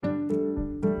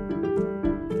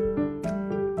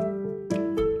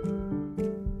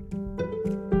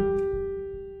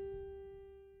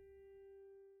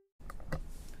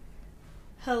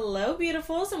Hello,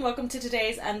 beautifuls, and welcome to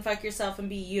today's Unfuck Yourself and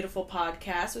Be Beautiful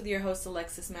podcast with your host,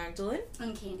 Alexis Magdalene.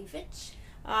 I'm Candy Fitch.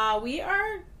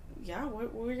 We're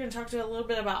going to talk to you a little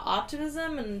bit about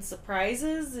optimism and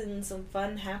surprises and some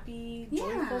fun, happy,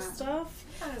 joyful stuff.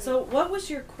 So, what was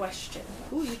your question?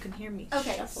 Ooh, you can hear me.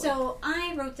 Okay, shuffling. so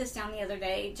I wrote this down the other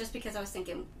day just because I was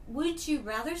thinking, would you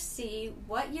rather see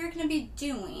what you're going to be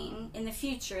doing in the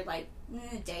future, like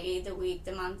the day, the week,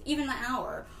 the month, even the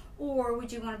hour? Or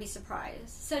would you want to be surprised?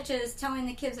 Such as telling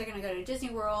the kids they're going to go to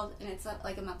Disney World and it's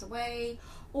like a month away.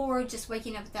 Or just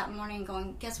waking up that morning and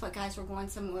going, guess what, guys, we're going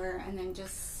somewhere. And then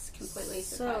just completely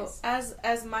surprised. So,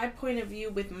 as my point of view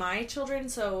with my children,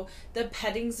 so the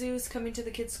petting zoo's coming to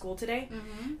the kids' school today.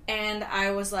 Mm-hmm. And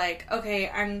I was like, okay,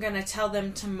 I'm going to tell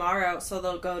them tomorrow so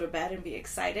they'll go to bed and be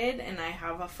excited. And I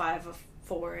have a 5, a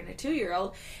 4, and a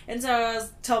 2-year-old. And so I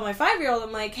was telling my 5-year-old,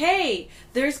 I'm like, hey,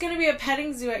 there's going to be a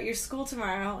petting zoo at your school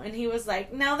tomorrow. And he was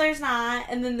like, no, there's not.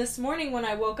 And then this morning when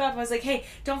I woke up, I was like, hey,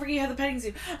 don't forget you have the petting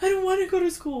zoo. I don't want to go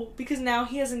to school because now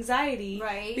he has anxiety.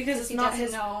 Right. Because it's not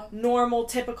his normal,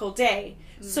 typical day.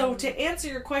 Mm-hmm. So to answer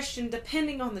your question,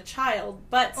 depending on the child,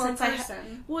 but since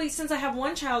I have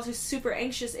one child who's super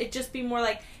anxious, it'd just be more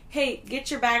like, hey, get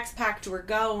your bags packed, we're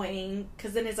going.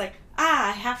 Because then it's like,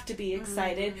 I have to be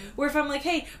excited. Mm-hmm. Where if I'm like,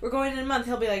 hey, we're going in a month,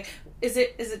 he'll be like, is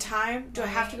it time? Do I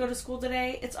have to go to school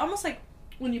today? It's almost like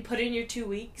when you put in your 2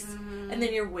 weeks, and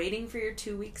then you're waiting for your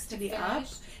 2 weeks to be up.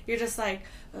 You're just like,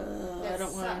 I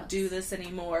don't want to do this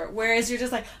anymore. Whereas you're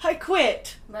just like, I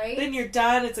quit. Right. Then you're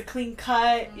done. It's a clean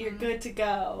cut. You're good to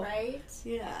go. Right.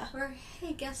 Yeah. Or,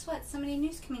 hey, guess what? Somebody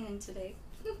new's coming in today.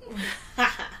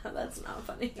 That's not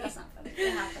funny. That's not funny.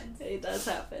 It happens. It does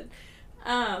happen.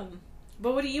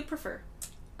 But what do you prefer?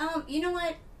 You know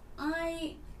what?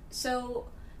 So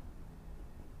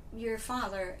your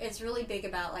father is really big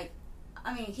about, like,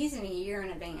 I mean, he's in a year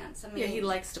in advance. I mean, yeah, he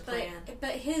likes to plan.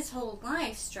 But his whole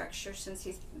life structure since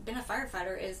he's been a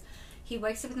firefighter is he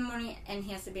wakes up in the morning and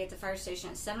he has to be at the fire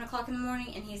station at 7 o'clock in the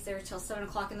morning, and he's there till 7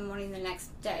 o'clock in the morning the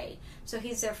next day. So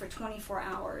he's there for 24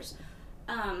 hours.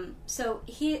 So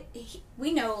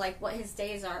we know, like, what his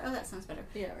days are. Oh, that sounds better.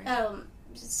 Yeah, right.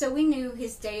 So we knew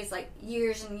his days, like,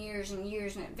 years and years and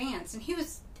years in advance. And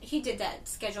he did that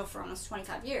schedule for almost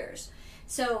 25 years.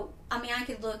 So, I mean, I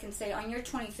could look and say, on your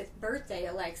 25th birthday,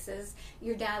 Alexis,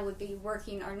 your dad would be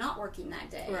working or not working that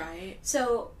day. Right.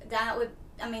 So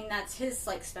that's his,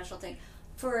 like, special thing.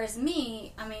 For as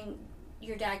me, I mean,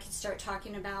 your dad could start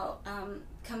talking about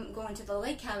going to the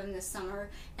lake cabin this summer,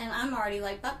 and I'm already,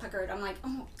 like, butt puckered. I'm like,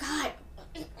 oh, God,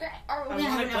 are we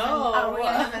going to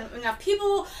have enough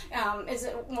people?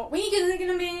 What week is it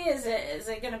going to be? Is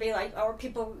it going to be like,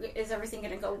 is everything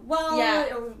going to go well?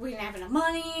 Yeah. Are we going to have enough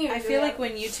money? I feel like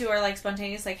when you two are, like,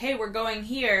 spontaneous, like, hey, we're going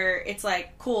here, it's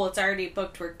like, cool, it's already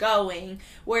booked, we're going.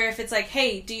 Where if it's like,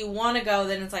 hey, do you want to go?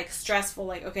 Then it's, like, stressful,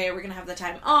 like, okay, we're going to have the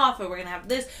time off, or we're going to have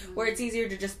this. Mm-hmm. Where it's easier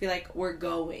to just be like, we're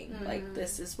going. Mm-hmm. Like,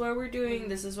 this is what we're doing,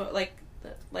 this is what, like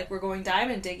we're going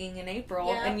diamond digging in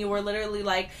April, and you were literally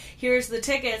like, here's the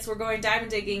tickets, we're going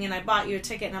diamond digging, and I bought you a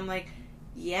ticket, and I'm like,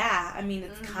 yeah, I mean,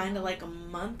 it's kind of like a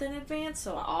month in advance,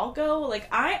 so I'll go. Like,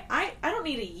 I don't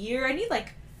need a year, I need,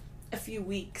 like, a few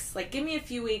weeks. Like, give me a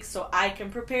few weeks so I can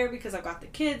prepare, because I've got the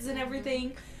kids and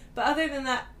everything. But other than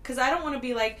that, because I don't want to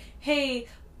be like, hey,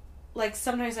 like,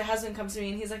 sometimes my husband comes to me,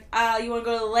 and he's like, you want to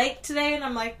go to the lake today? And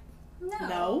I'm like,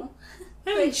 no.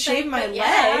 I didn't shave my legs.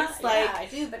 Yeah, I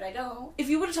do, but I don't. If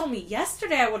you would have told me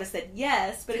yesterday, I would have said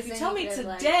yes. But if you tell me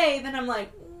today, then I'm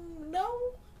like, no,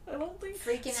 I don't think.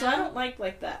 Freaking out. So I don't like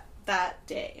that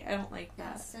day. I don't like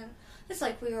that. It's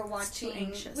like we were watching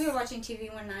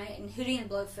TV one night, and Hootie and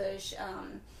Blowfish,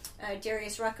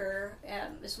 Darius Rucker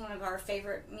is one of our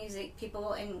favorite music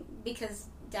people, and because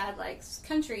Dad likes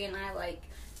country and I like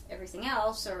everything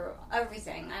else, or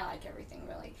everything. I like everything,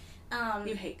 really.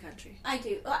 You hate country. I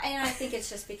do, and I think it's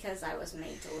just because I was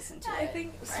made to listen to it.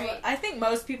 I think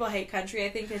most people hate country. I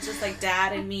think it's just like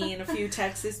Dad and me and a few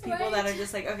Texas people that are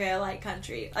just like, okay, I like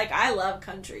country. Like, I love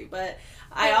country, but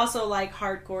I also like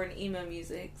hardcore and emo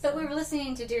music. So. But we were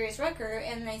listening to Darius Rucker,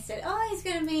 and they said, oh, he's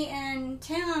going to be in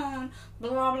town, blah,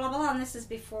 blah, blah, and this is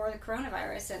before the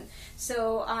coronavirus. And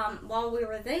so while we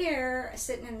were there,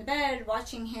 sitting in the bed,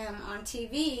 watching him on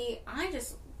TV, I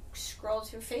just scrolled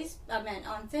through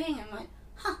on thing, and went,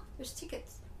 there's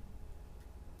tickets.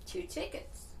 2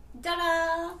 tickets.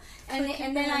 Da-da!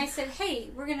 And then I said,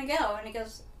 hey, we're going to go. And he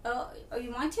goes, oh,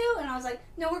 you want to? And I was like,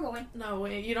 no, we're going. No,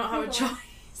 you don't have a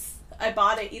choice. I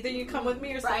bought it. Either you come with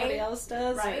me or somebody else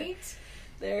does. Right.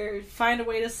 Find a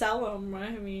way to sell them. I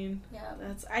mean,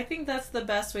 I think that's the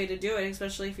best way to do it,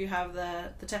 especially if you have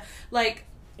the like,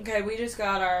 Okay, we just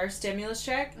got our stimulus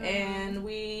check, and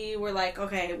we were like,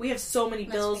 okay, we have so many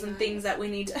bills and things that we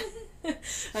need to...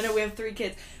 I know we have 3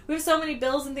 kids. We have so many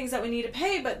bills and things that we need to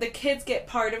pay, but the kids get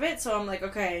part of it, so I'm like,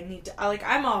 okay, I need to...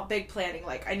 I'm all big planning.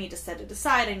 Like, I need to set it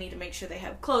aside. I need to make sure they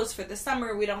have clothes for the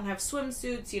summer. We don't have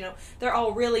swimsuits, you know. They're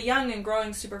all really young and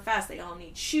growing super fast. They all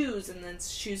need shoes, and then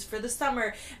shoes for the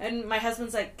summer. And my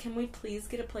husband's like, can we please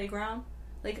get a playground?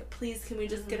 Like, please, can we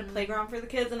just get a playground for the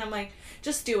kids? And I'm like,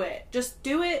 just do it. Just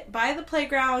do it. Buy the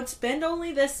playground. Spend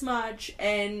only this much.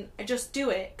 And just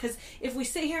do it. Because if we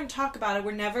sit here and talk about it,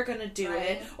 we're never going to do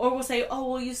it. Or we'll say, oh,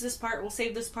 we'll use this part. We'll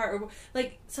save this part. Or,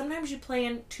 like, sometimes you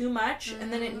plan too much,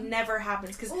 and then it never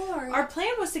happens. Because our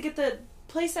plan was to get the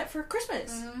playset for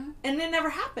Christmas. And it never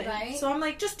happened. Right. So I'm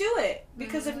like, just do it.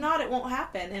 Because if not, it won't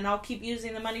happen. And I'll keep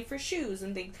using the money for shoes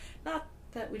and things. Not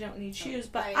that we don't need shoes,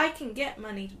 but I can get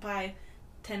money to buy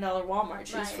 $10 Walmart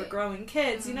shoes for growing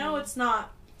kids. You know, it's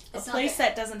not... A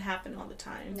playset doesn't happen all the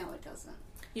time. No, it doesn't.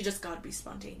 You just gotta be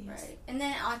spontaneous. Right. And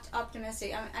then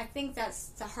optimistic. I think that's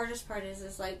the hardest part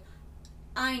is like,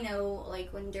 I know,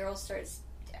 like, when Daryl starts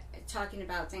talking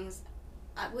about things...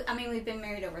 I mean, we've been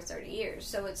married over 30 years,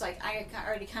 so it's like, I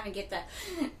already kind of get that...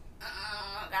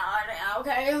 Oh,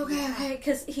 God, okay,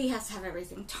 because he has to have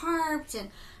everything tarped, and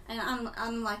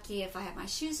I'm lucky if I have my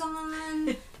shoes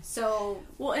on. So,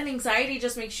 well, and anxiety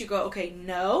just makes you go, okay,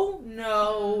 no,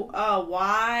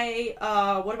 why?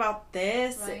 What about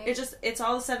this? Right. It's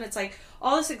all of a sudden, it's like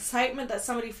all this excitement that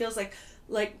somebody feels like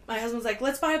my husband's like,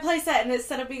 let's buy a playset, and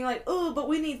instead of being like, oh, but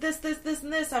we need this,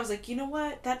 and this, I was like, you know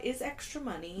what? That is extra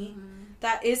money.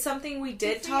 That is something we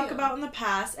did talk about in the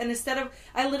past, and instead of,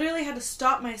 I literally had to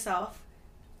stop myself,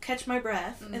 catch my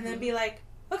breath, and then be like,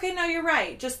 okay, no, you're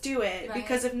right. Just do it. Right.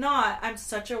 Because if not, I'm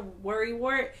such a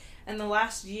worrywart. And the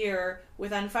last year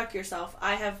with Unfuck Yourself,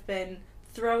 I have been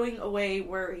throwing away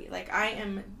worry. Like, I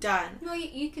am done. Well,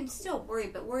 you can still worry,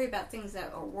 but worry about things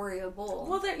that are worryable.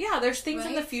 Well, there's things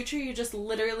in the future you just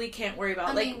literally can't worry about.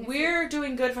 I mean, we're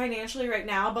doing good financially right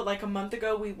now, but like a month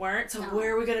ago we weren't. So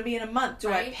where are we going to be in a month? Do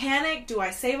I panic? Do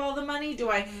I save all the money? Do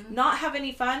I not have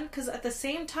any fun? Because at the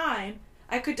same time,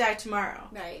 I could die tomorrow.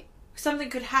 Right. Something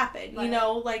could happen, you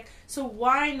know, like, so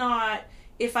why not,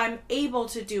 if I'm able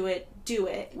to do it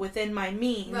within my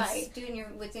means. Right,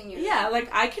 within your... Yeah, like,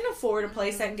 I can afford a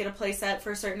playset and get a playset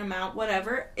for a certain amount,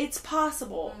 whatever. It's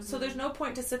possible. So there's no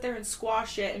point to sit there and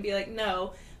squash it and be like,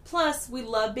 no. Plus, we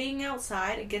love being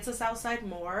outside. It gets us outside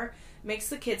more. Makes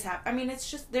the kids happy. I mean,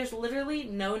 it's just, there's literally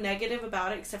no negative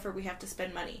about it except for we have to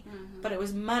spend money. But it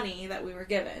was money that we were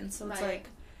given. So it's like,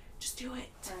 just do it.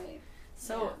 Right.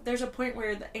 So there's a point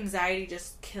where the anxiety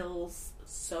just kills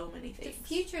so many things. The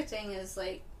future thing is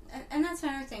like, and that's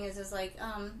another thing is like,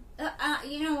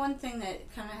 you know, one thing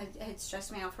that kind of had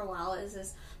stressed me out for a while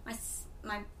is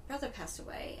my brother passed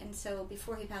away, and so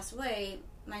before he passed away,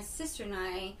 my sister and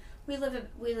I, we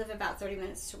live about 30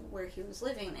 minutes to where he was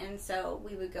living, and so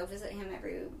we would go visit him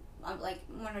every like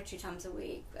 1 or 2 times a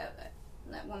week at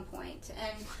one point,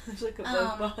 and there's like a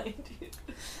bug behind you.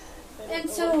 And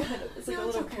so it's like a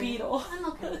little beetle. I'm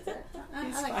okay with it.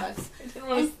 I like bugs. I didn't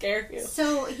want to scare you.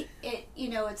 So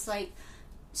it's like,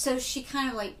 so she kind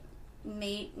of like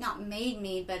not made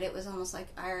me, but it was almost like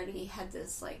I already had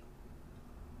this like,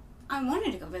 I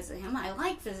wanted to go visit him. I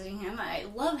like visiting him. I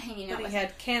love hanging out with him. But he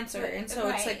had cancer, and so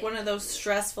it's like one of those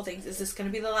stressful things. Is this going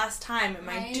to be the last time? Am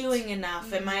I doing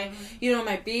enough? Am I, am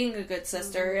I being a good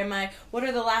sister? What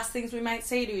are the last things we might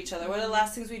say to each other? What are the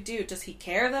last things we do? Does he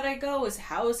care that I go?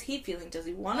 How is he feeling? Does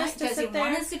he want us to sit there? Does he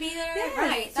want us to be there? Yeah.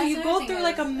 Right. So you go through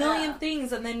like a million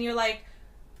things, and then you're like,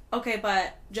 okay,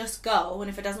 but just go. And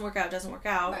if it doesn't work out, it doesn't work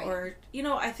out. Right. Or,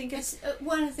 I think it's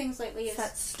one of the things lately is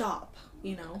that stop,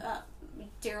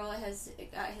 Daryl has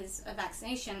got his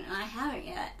vaccination, and I haven't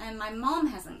yet, and my mom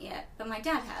hasn't yet, but my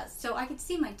dad has. So I could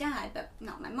see my dad, but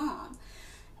not my mom.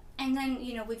 And then,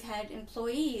 we've had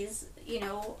employees,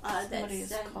 somebody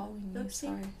is calling me,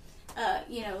 sorry.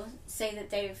 Say that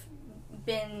they've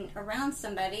been around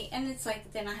somebody, and it's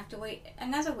like, then I have to wait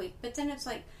another week. But then it's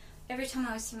like, every time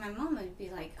I would see my mom, it would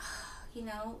be like,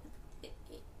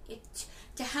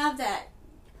 to have that,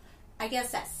 I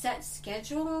guess, that set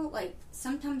schedule, like,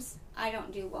 sometimes I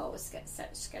don't do well with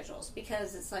set schedules,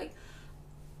 because it's like,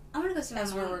 I'm gonna go see my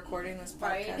As mom. we're recording this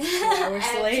Right. podcast, 2 hours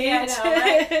late. I know,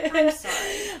 right? I'm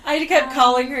sorry. I kept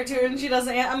calling her too, and she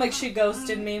doesn't. I'm like, she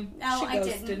ghosted me. No, she I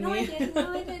ghosted didn't. me. No, I didn't.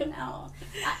 No, I didn't. No.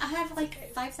 I have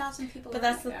like 5,000 people. But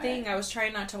that's the thing. I was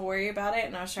trying not to worry about it,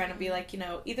 and I was trying to be like,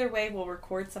 either way, we'll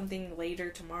record something later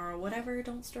tomorrow. Whatever,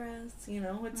 don't stress.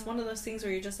 It's one of those things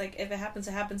where you're just like, if it happens,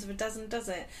 it happens. If it doesn't, it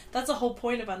doesn't. That's the whole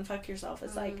point of Unfuck Yourself.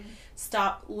 It's like,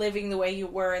 stop living the way you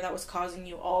were that was causing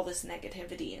you all this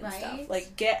negativity and stuff.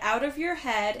 Like, get out of your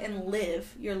head and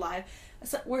live your life.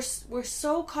 So we're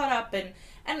so caught up in,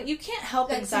 and you can't help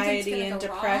that anxiety and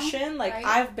depression. Wrong, like, right?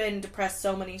 I've been depressed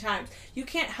so many times. You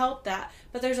can't help that.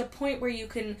 But there's a point where you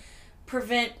can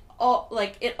prevent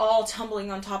it all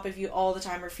tumbling on top of you all the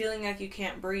time, or feeling like you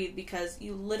can't breathe, because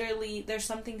you literally, there's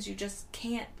some things you just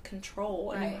can't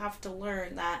control, and you have to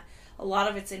learn that a lot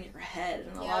of it's in your head,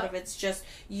 and a lot of it's just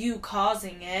you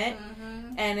causing it,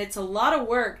 and it's a lot of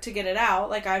work to get it out.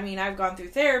 Like, I've gone through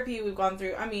therapy, we've gone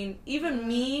through, even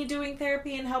me doing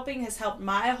therapy and helping has helped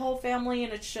my whole family,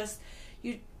 and it's just,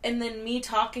 and then me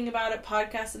talking about it,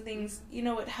 podcasts and things,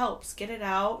 it helps. Get it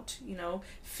out,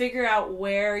 figure out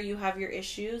where you have your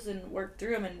issues and work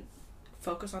through them, and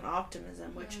focus on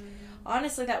optimism, which,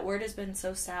 honestly, that word has been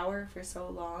so sour for so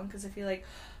long, because I feel like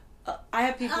I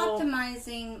have people...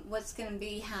 Optimizing what's going to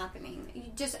be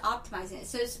happening. Just optimizing it.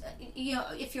 So,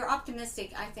 if you're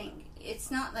optimistic, I think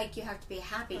it's not like you have to be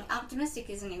happy. Optimistic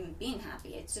isn't even being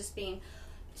happy. It's just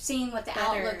seeing what the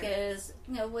outlook is,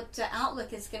 what the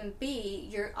outlook is going to be.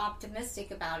 You're optimistic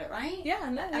about it, right? Yeah, I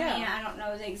mean, I don't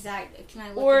know the exact. Can I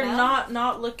look or it up?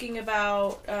 not looking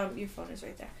about your phone is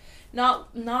right there.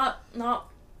 Not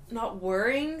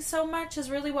worrying so much is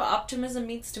really what optimism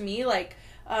means to me. Like,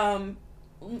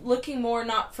 looking more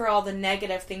not for all the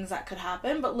negative things that could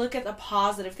happen, but look at the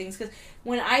positive things. Because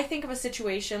when I think of a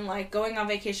situation like going on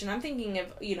vacation, I'm thinking of,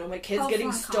 my kids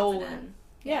getting stolen.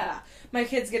 Yeah. My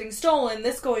kids getting stolen,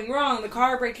 this going wrong, the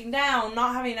car breaking down,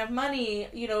 not having enough money,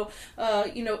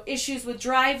 issues with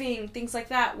driving, things like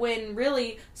that. When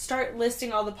really start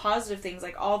listing all the positive things,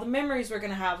 like all the memories we're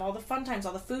going to have, all the fun times,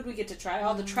 all the food we get to try,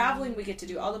 all the traveling we get to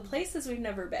do, all the places we've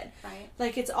never been. Right.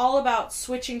 Like, it's all about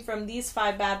switching from these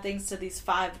 5 bad things to these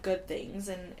 5 good things.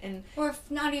 And or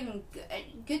if not even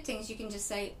good things, you can just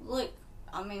say, look,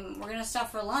 we're going to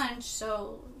stop for lunch,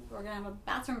 so we're going to have a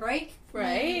bathroom break.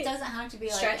 Right. It doesn't have to be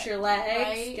stretch your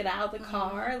legs, get out of the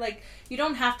car. Like, you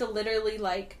don't have to literally,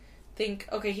 think,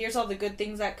 okay, here's all the good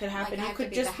things that could happen. You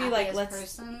could just be like,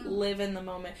 let's live in the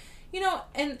moment.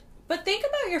 But think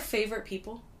about your favorite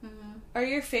people. Are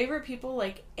your favorite people,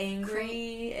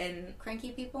 angry and...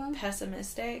 Cranky people?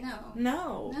 Pessimistic?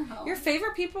 No. Your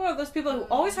favorite people are those people who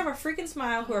always have a freaking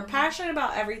smile, who are passionate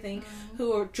about everything,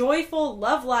 who are joyful,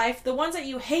 love life. The ones that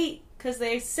you hate because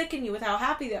they sicken you with how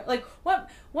happy they are. Like, what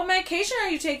medication are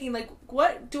you taking? Like,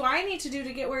 what do I need to do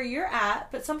to get where you're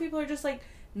at? But some people are just,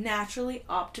 naturally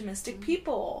optimistic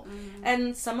people.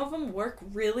 And some of them work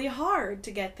really hard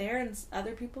to get there, and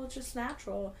other people it's just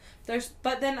natural.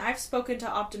 But then I've spoken to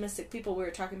optimistic people. We were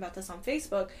talking about this on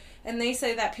Facebook, and they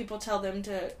say that people tell them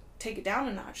to take it down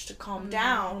a notch, to calm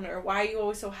down, or why are you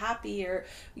always so happy, or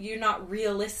you're not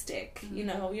realistic, you're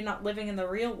not living in the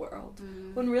real world.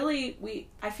 When really,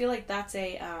 I feel like that's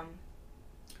a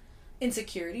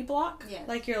insecurity block. Yes.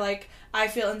 Like, you're like, I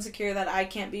feel insecure that I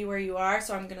can't be where you are,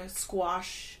 so I'm gonna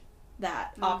squash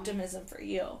that optimism for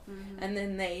you. And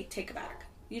then they take it back.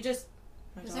 You just...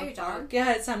 Is that your dog?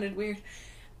 Yeah, it sounded weird.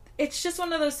 It's just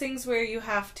one of those things where you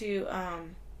have to,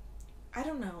 I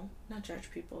don't know, not judge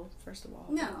people, first of all.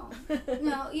 No.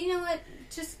 No, you know what?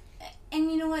 And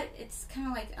you know what? It's kind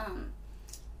of like,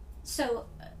 so...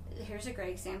 Here's a great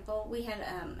example. We had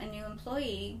a new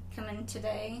employee come in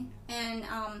today, and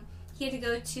he had to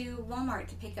go to Walmart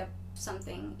to pick up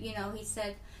something. He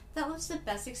said, that was the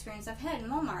best experience I've had in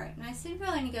Walmart. And I said,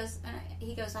 really? And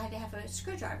he goes, I had to have a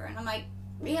screwdriver. And I'm like,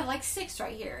 we have 6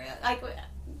 right here.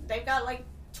 They've got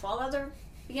 12 other,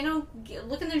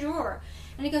 look in the drawer.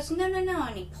 And he goes, no.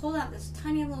 And he pulled out this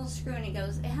tiny little screw, and he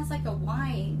goes, it has a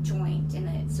Y joint in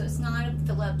it. So it's not a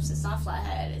Phillips, it's not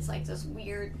flathead. It's this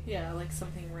weird... Yeah,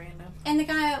 something random. And the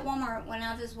guy at Walmart went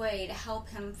out of his way to help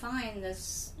him find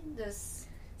this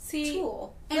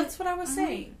tool. And that's what I was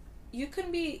saying. You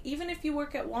can be, even if you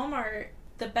work at Walmart,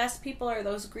 the best people are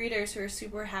those greeters who are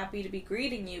super happy to be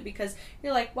greeting you, because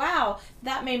you're like, wow,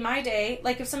 that made my day.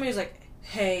 Like, if somebody was like,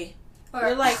 hey... Or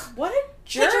you're like, what a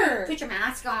jerk. Put your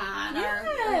mask on, or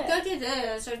go do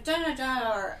this, or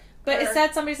da-da-da, or... But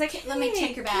instead somebody's like, hey, let me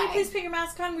take your bag. Can you please put your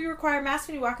mask on? We require a mask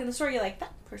when you walk in the store. You're like,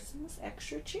 that person was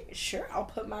extra cheap. Sure, I'll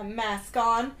put my mask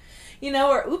on.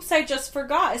 Or oops, I just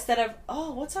forgot. Instead of,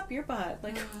 oh, what's up your butt?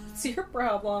 What's your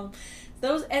problem?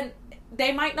 And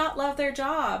they might not love their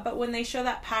job, but when they show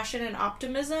that passion and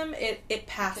optimism, it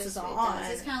passes on. It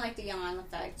does. It's kind of like the yawn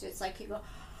effect. It's like you go,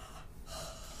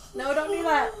 no, don't do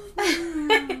that.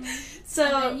 So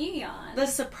and then you yawn. the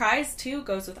surprise too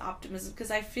goes with optimism,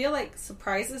 because I feel like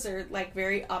surprises are like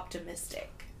very optimistic.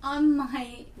 On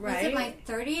my, was Right? it my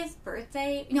 30th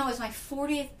birthday? No, it was my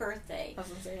 40th birthday. I was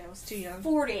gonna say I was too young.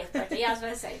 40th birthday. Yeah, I was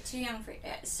about to say, too young for it.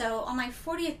 So, on my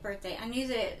 40th birthday, I knew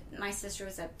that my sister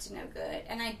was up to no good,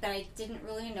 but I didn't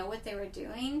really know what they were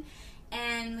doing.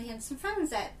 And we had some friends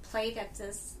that played at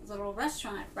this little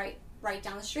restaurant right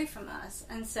down the street from us.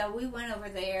 And so, we went over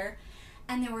there,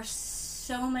 and there were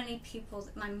so many people.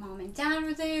 My mom and dad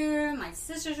were there, my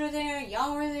sisters were there,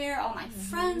 y'all were there, all my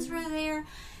friends were there.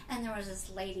 And there was this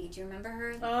lady. Do you remember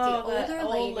her? Oh, the older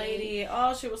old lady.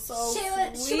 Oh, she was so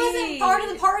sweet. She wasn't part of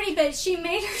the party, but she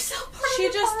made herself part of the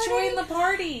party. She just joined the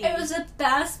party. It was the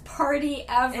best party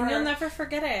ever. And you'll never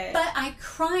forget it. But I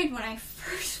cried when I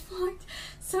first walked.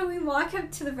 So we walk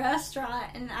up to the restaurant,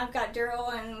 and I've got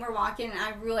Daryl, and we're walking. And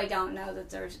I really don't know that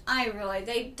there's. They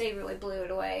really blew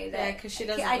it away. Yeah, because she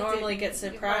doesn't normally get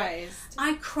surprised.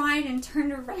 I cried and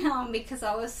turned around because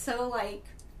I was so like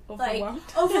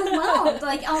overwhelmed.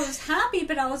 Like, I was happy,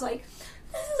 but I was like,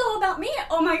 this is all about me.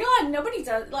 Oh my God, nobody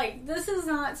does. Like, this is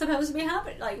not supposed to be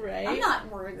happening. Like, right? I'm not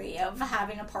worthy of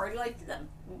having a party like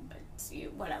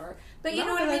whatever. But you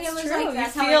know what I mean? It was true. like,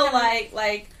 that's you how feel I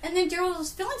like. And then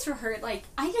Daryl's feelings were hurt. Like,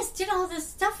 I just did all this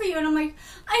stuff for you, and I'm like,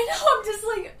 I know.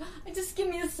 Just give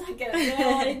me a second. You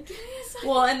know, like, give me a second.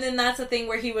 Well, and then that's the thing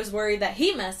where he was worried that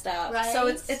he messed up. Right. So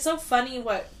it's so funny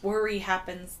what worry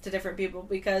happens to different people,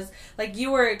 because like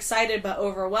you were excited but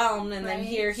overwhelmed, and then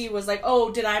here he was like,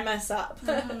 oh, did I mess up?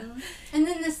 Mm-hmm. And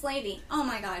then this lady, oh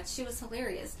my God, she was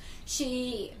hilarious.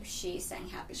 She sang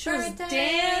happy She birthday. was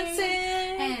dancing.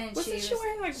 And Wasn't she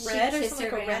wearing like red or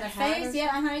something, like a red hat? Face.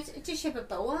 Yeah, did she have a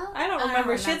boa? I don't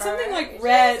remember. She had something like It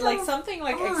red, was like so something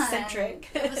like fun. eccentric.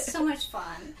 It was so much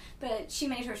fun. But she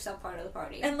made herself part of the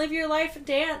party. And live your life and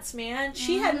dance, man.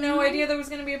 She had no idea there was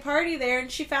going to be a party there,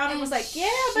 and she found it and was like, yeah,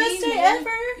 best day ever.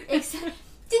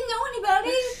 Didn't know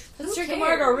anybody. Let's drink a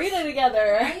margarita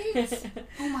together. Right?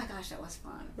 Oh my gosh, that was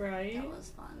fun. Right? That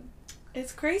was fun.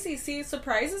 It's crazy. See,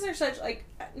 surprises are such, like,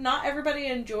 not everybody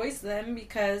enjoys them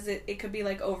because it could be,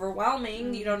 like, overwhelming.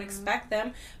 Mm-hmm. You don't expect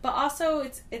them. But also,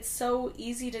 it's so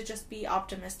easy to just be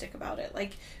optimistic about it.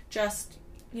 Like, just,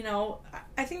 you know,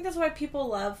 I think that's why people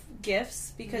love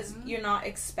gifts, because you're not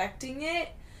expecting it.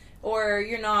 Or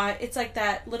you're not, it's like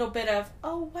that little bit of,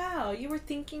 oh, wow, you were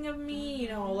thinking of me, you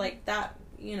know, like that,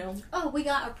 you know. Oh, we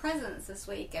got our presents this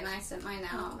week, and I sent mine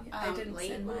out. I didn't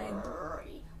send mine.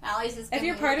 If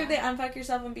you're part of the Unfuck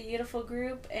Yourself and Be Beautiful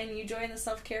group and you join the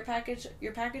self-care package,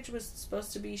 your package was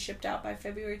supposed to be shipped out by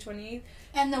February 28th.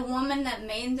 And the woman that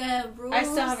made the rules, I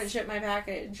still haven't shipped my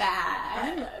package.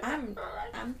 Bad.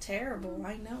 I'm terrible.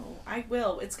 I know. I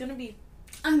will. It's gonna be.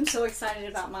 I'm so excited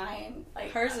about mine.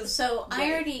 Like, hers is. So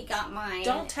I already got mine.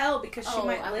 Don't tell, because she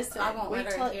might listen. I won't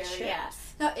let her hear. Yeah.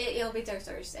 Ships. No, it'll be there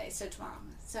Thursday, so tomorrow.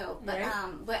 So, but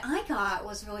right. What I got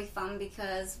was really fun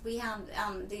because we have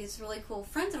these really cool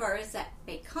friends of ours that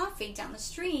make coffee down the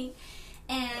street,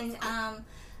 and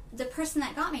the person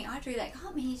that got me, Audrey, that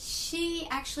got me, she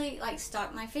actually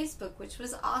stalked my Facebook, which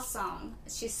was awesome.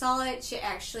 She saw it. She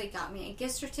actually got me a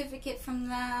gift certificate from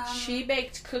them. She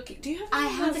baked cookies. Do you have? I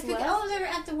have the cookies. Oh, they're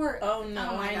at the work. Oh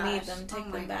no, I gosh. need them.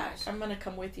 Take them back. I'm gonna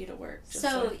come with you to work. Just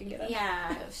so I can get them.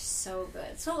 Yeah, it was so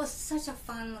good. So it was such a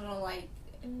fun little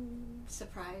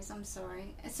surprise. I'm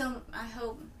sorry. So I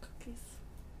hope cookies.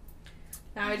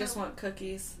 Now I just want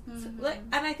cookies. Mm-hmm. So,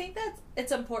 and I think that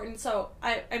it's important. So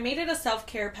I made it a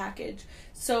self-care package.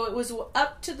 So it was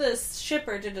up to the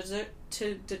shipper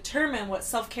to determine what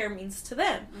self-care means to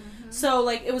them. Mm-hmm. So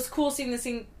it was cool seeing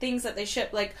the things that they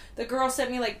shipped. Like the girl sent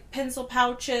me pencil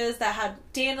pouches that had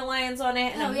dandelions on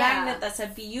it and a magnet that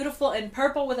said beautiful in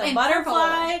purple with a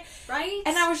butterfly. Purple, right?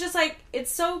 And I was just like,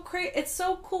 it's so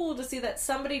cool to see that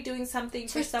somebody doing something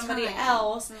for somebody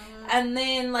else, and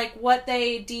then what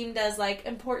they deemed as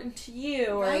important to you,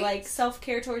 or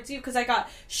self-care towards you. Because I got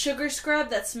sugar scrub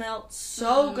that smelled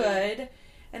so good,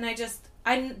 and I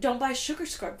don't buy sugar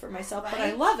scrub for myself, but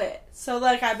I love it. So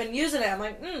I've been using it. I'm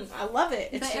like, I love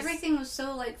it. But everything was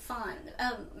so fun.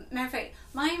 Matter of fact,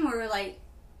 mine were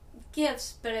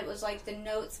gifts, but it was the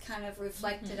notes kind of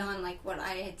reflected on what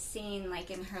I had seen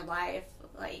in her life.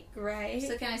 Right.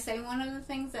 So can I say one of the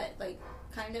things that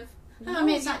kind of? No, I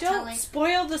mean, it's not don't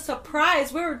spoil the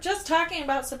surprise. We were just talking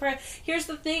about surprise. Here's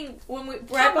the thing: when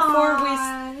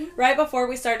right before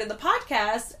we started the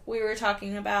podcast, we were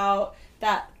talking about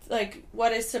that. What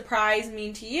does surprise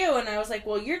mean to you? And I was like,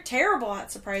 well, you're terrible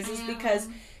at surprises because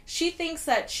she thinks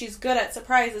that she's good at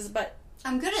surprises, but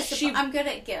I'm good at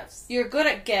gifts. You're good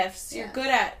at gifts. Yeah. You're good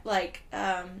at, like,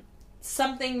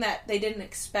 something that they didn't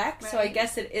expect. Right. So I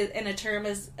guess it is, in a term,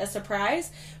 is a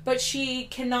surprise. But she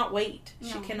cannot wait. No.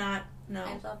 She cannot, no.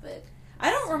 I love it.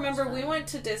 I don't So remember, much we fun. went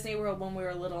to Disney World when we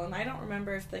were little, and I don't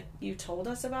remember if you told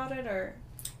us about it, or...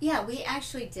 Yeah, we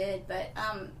actually did, but,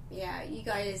 yeah, you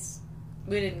guys...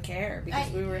 We didn't care,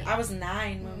 because I was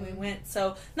 9 when we went,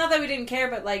 so, not that we didn't care,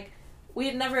 but, like, we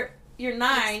had never... You're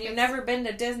 9, you've never been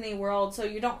to Disney World, so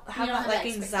you don't have that, like,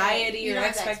 anxiety or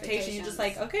expectation. You're just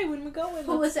like, okay, when we go in.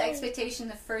 What was the expectation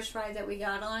the first ride that we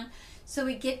got on? So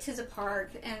we get to the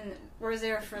park, and we're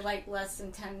there for, like, less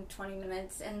than 10, 20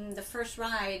 minutes, and the first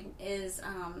ride is,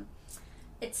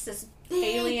 it's this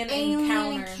big Alien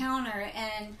encounter,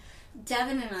 and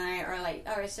Devin and I are like,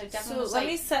 alright, so Devin was let like,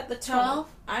 me set the tone.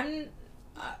 12?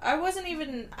 I wasn't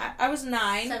even, I was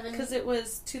 9, 7. because it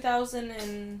was 2000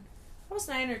 and... I was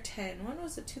 9 or 10. When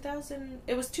was it? 2000?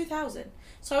 It was 2000.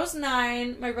 So I was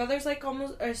 9. My brother's like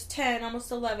almost, or 10,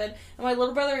 almost 11. And my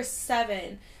little brother is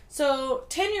 7. So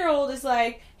 10-year-old is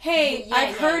like, hey,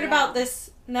 I've heard about this.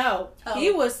 No. Oh.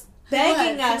 He was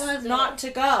begging He us was not to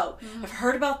go. I've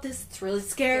heard about this. It's really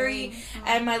scary.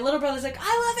 And my little brother's like, I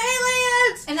love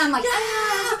aliens. And I'm like,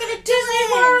 yeah, look at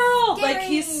Disney World. Scary. Like,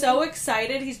 he's so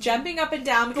excited. He's jumping up and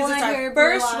down because it's Blonde our hair,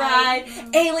 first blue ride.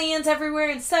 eyes. Aliens everywhere,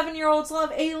 and 7-year-olds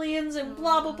love aliens and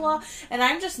blah blah blah. And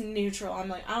I'm just neutral. I'm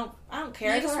like, I don't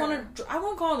care. I just want to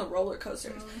go on the roller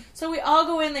coasters. So we all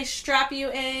go in. They strap you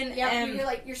in. Yeah, and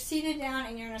you're seated down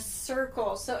and you're in a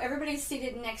circle. So everybody's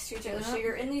seated next to each other. So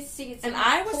you're in these seats. And it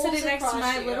I was pulls sitting next to across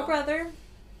my you. little brother.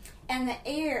 And the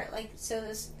air, like, so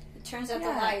this turns out the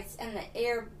lights, and the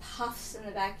air puffs in the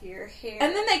back of your hair.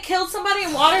 And then they killed somebody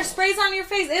and water sprays on your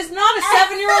face. It's not a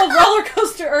 7-year-old roller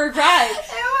coaster or ride.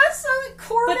 It was so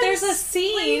Corbin. But there's a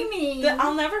scene screaming. that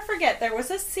I'll never forget. There was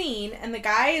a scene, and the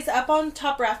guy is up on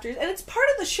top rafters, and it's part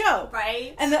of the show.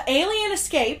 Right. And the alien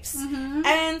escapes,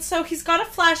 and so he's got a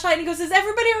flashlight, and he goes, is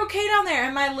everybody okay down there?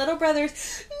 And my little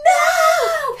brother's,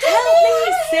 no! Help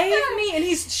me! Save me! And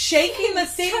he's shaking the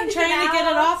thing, trying to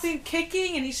get it off, and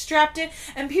kicking, and he's strapped in,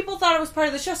 and people thought it was part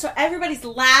of the show, so everybody's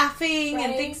laughing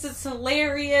and thinks it's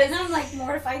hilarious. And I'm like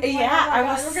mortified. Yeah, I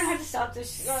was we're gonna have to stop this.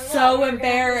 so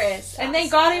embarrassed. And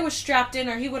thank God he was strapped in,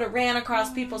 or he would have ran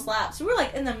across people's laps. We were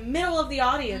like in the middle of the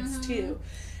audience too.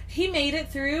 He made it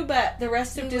through, but the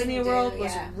rest of Disney World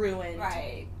was ruined.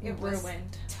 Right. It was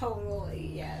ruined.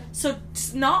 Totally, yeah. So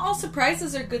not all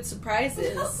surprises are good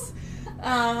surprises.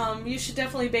 You should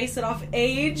definitely base it off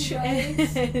age. Right.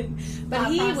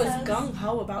 But he was gung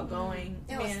ho about going.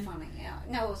 It was funny, yeah.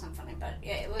 No, it wasn't funny, but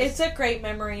yeah, it was. It's a great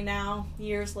memory now,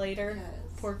 years later. Yes.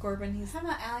 Poor Corbin. He's How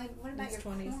about Allie? What about your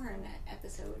 20s. corn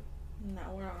episode? no,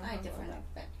 we're on. I different.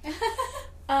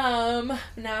 Now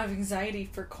I have anxiety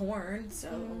for corn, so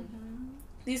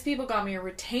these people got me a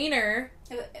retainer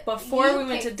before we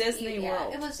went to Disney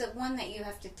World. It was the one that you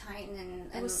have to tighten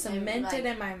and It was cemented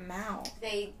in my mouth.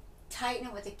 They tighten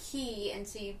it with a key, and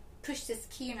so you push this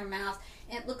key in her mouth,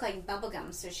 and it looked like bubble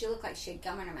gum, so she looked like she had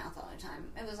gum in her mouth all the time.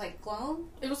 It was like glow.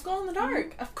 It was glow in the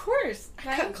dark, of course. I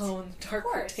got Right? glow in the dark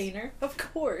retainer, of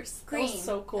course. Green. That was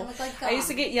so cool. It looked like I used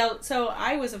to gum. get yelled. So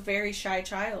I was a very shy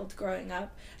child growing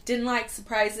up. Didn't like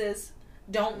surprises.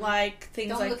 Don't like things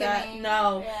Don't like look that. at me.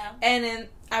 No. Yeah. And then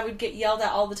I would get yelled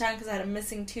at all the time because I had a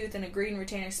missing tooth and a green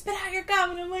retainer. Spit out your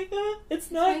gum, and I'm like,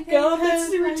 it's not gum. It's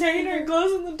the retainer. It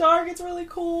glows in the dark. It's really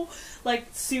cool. Like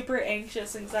super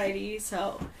anxious anxiety.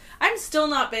 So I'm still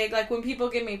not big. Like when people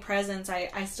give me presents,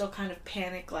 I still kind of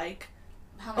panic. Like,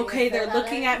 okay, they're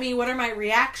looking at me. What are my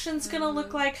reactions going to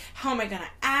look like? How am I going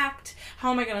to act?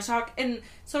 How am I going to talk? And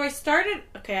so I started,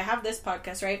 okay, I have this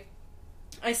podcast, right?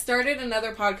 I started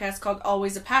another podcast called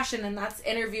Always a Passion, and that's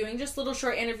interviewing, just little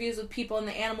short interviews with people in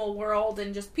the animal world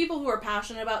and just people who are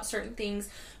passionate about certain things,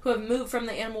 who have moved from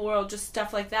the animal world, just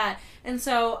stuff like that. And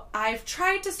so I've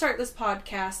tried to start this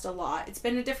podcast a lot. It's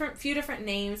been few different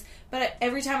names, but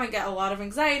every time I get a lot of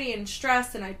anxiety and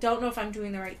stress, and I don't know if I'm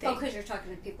doing the right thing. Oh, because you're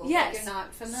talking to people Yes. that you're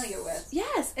not familiar with.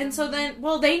 Yes, and so then,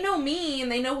 well, they know me,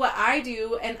 and they know what I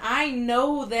do, and I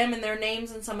know them and their names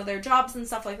and some of their jobs and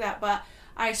stuff like that, but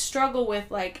I struggle with,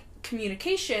 like,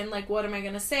 communication, like, what am I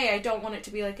going to say? I don't want it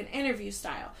to be, like, an interview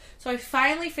style. So I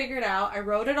finally figured out, I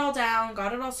wrote it all down,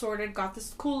 got it all sorted, got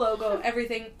this cool logo,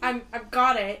 everything, I've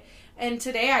got it, and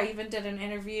today I even did an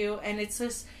interview, and it's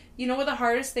just, you know what the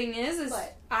hardest thing is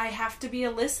What? I have to be a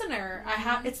listener.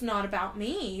 It's not about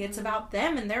me, it's about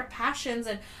them and their passions,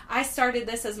 and I started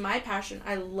this as my passion.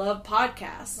 I love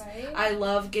podcasts. Right. I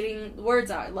love getting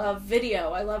words out. I love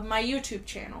video. I love my YouTube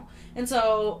channel. And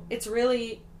so it's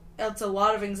really it's a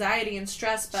lot of anxiety and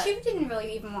stress, but she didn't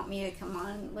really even want me to come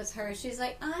on with her. She's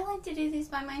like, I like to do these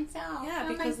by myself. yeah, I'm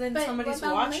because like, then somebody's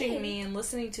watching me me and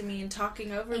listening to me and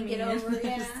talking over and me. get over, and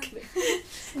yeah. Just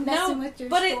kidding. Messing with your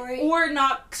but story. or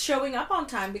not showing up on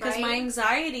time because Right. my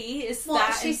anxiety is Well,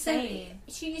 that she insane.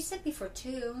 you said before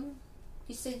 2.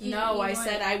 You said you. No, you I wanted-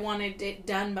 said I wanted it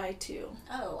done by 2.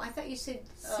 Oh, I thought you said.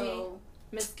 See? Oh,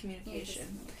 Miscommunication.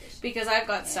 Because I've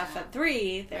got stuff Yeah. at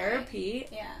 3, therapy,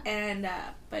 yeah. and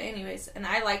but anyways, and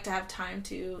I like to have time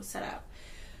to set up.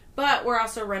 But we're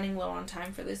also running low on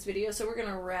time for this video, so we're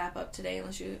gonna wrap up today.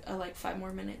 Unless you like 5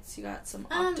 more minutes, you got some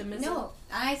optimism. No,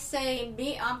 I say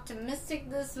be optimistic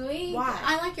this week. Why?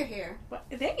 I like your hair. What?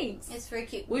 Thanks. It's very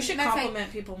cute. We should Matter of fact,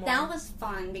 compliment people more. that was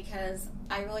fun because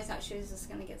I really thought she was just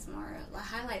going to get some more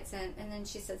highlights in, and then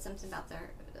she said something about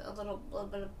a little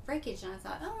bit of breakage, and I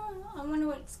thought, oh, I wonder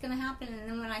what's going to happen. And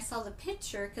then when I saw the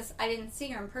picture, because I didn't see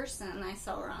her in person, and I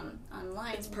saw her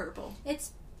online. It's purple.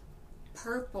 It's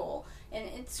purple, and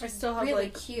it's I still have, really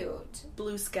like, cute.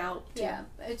 Blue scalp. Too. Yeah,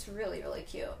 it's really, really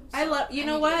cute. I So, love. You I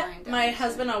know need to get what? mine done My soon.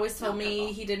 husband always told Not me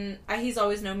purple. he didn't. He's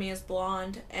always known me as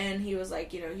blonde, and he was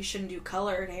like, you shouldn't do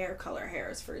colored hair. Color hair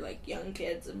is for like young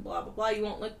kids and blah blah blah. You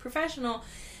won't look professional.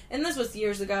 And this was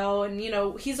years ago, and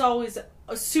he's always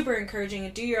super encouraging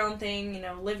and do your own thing.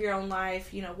 Live your own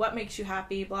life. What makes you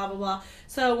happy. Blah blah blah.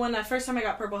 So when the first time I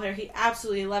got purple hair, he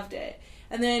absolutely loved it.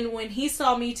 And then when he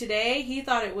saw me today,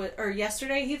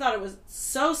 yesterday, he thought it was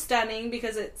so stunning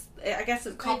because I guess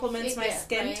it complements my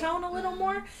skin tone a little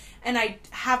more. And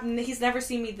he's never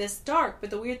seen me this dark.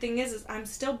 But the weird thing is I'm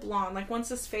still blonde. Like once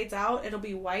this fades out, it'll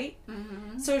be white.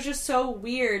 Mm-hmm. So it's just so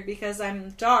weird because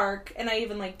I'm dark and I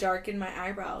even like darken my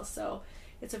eyebrows. So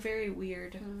it's a very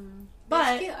weird.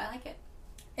 But it's cute. I like it.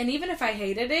 and even if I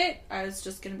hated it, I was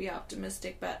just going to be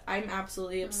optimistic, but I'm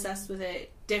absolutely obsessed with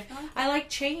it. I like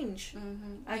change.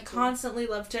 I constantly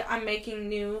love to... I'm making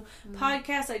new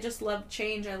podcasts. I just love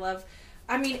change. I love...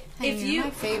 You're my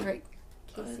favorite.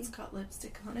 It's got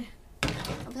lipstick on it.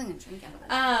 I'm going to drink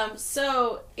out of it.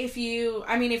 So if you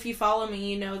follow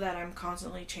me, you know that I'm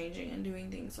constantly changing and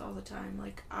doing things all the time.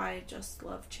 Like, I just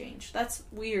love change. That's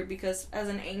weird because as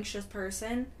an anxious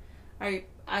person, I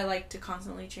like to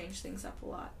constantly change things up a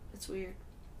lot. It's weird.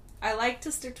 I like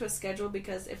to stick to a schedule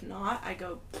because if not, I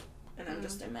go and I'm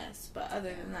just a mess. But other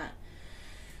than that,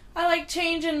 I like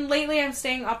change, and lately I'm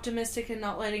staying optimistic and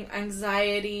not letting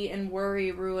anxiety and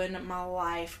worry ruin my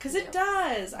life. Because it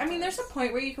does. There's a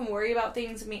point where you can worry about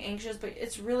things and be anxious, but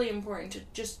it's really important to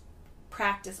just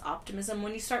practice optimism.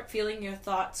 When you start feeling your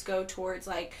thoughts go towards,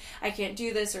 like, I can't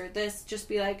do this or this, just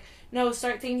be like, no,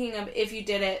 start thinking of if you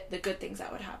did it, the good things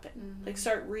that would happen. Like,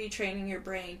 start retraining your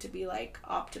brain to be, like,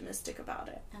 optimistic about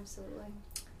it. Absolutely.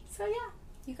 So, yeah.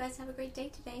 You guys have a great day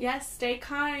today. Yes, stay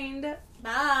kind.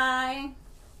 Bye.